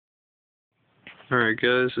Alright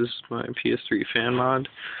guys, this is my PS3 fan mod.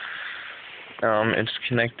 It's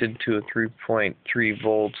connected to a 3.3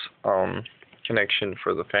 volts connection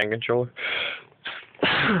for the fan controller.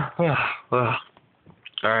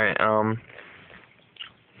 Alright,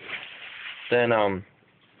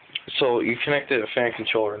 so you connected a fan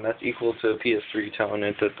controller, and that's equal to PS3 telling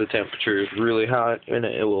it that the temperature is really hot, and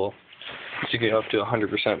it will get up to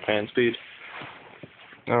 100% fan speed.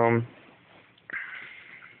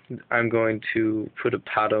 I'm going to put a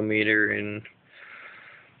podometer in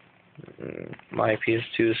my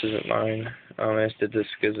PS2. This isn't mine. I just did this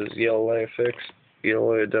because it's yellow light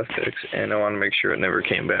death fix, and I want to make sure it never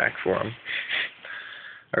came back for him.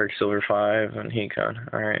 Arc Silver 5 and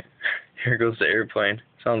Heatcon. Alright, here goes the airplane.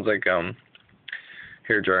 Sounds like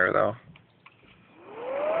hair dryer though.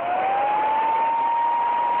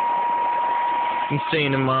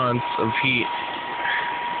 Insane amounts of heat,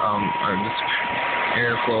 or just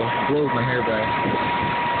airflow, blows my hair back.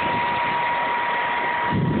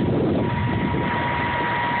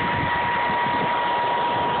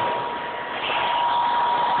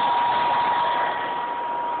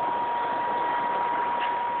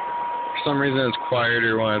 For some reason it's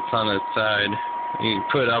quieter when it's on its side. You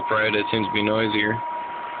put it upright, it seems to be noisier.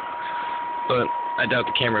 But I doubt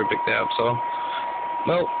the camera picked that up, so.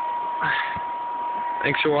 Well,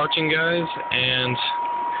 thanks for watching, guys, and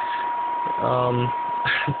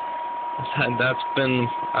that's been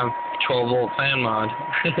a 12-volt fan mod.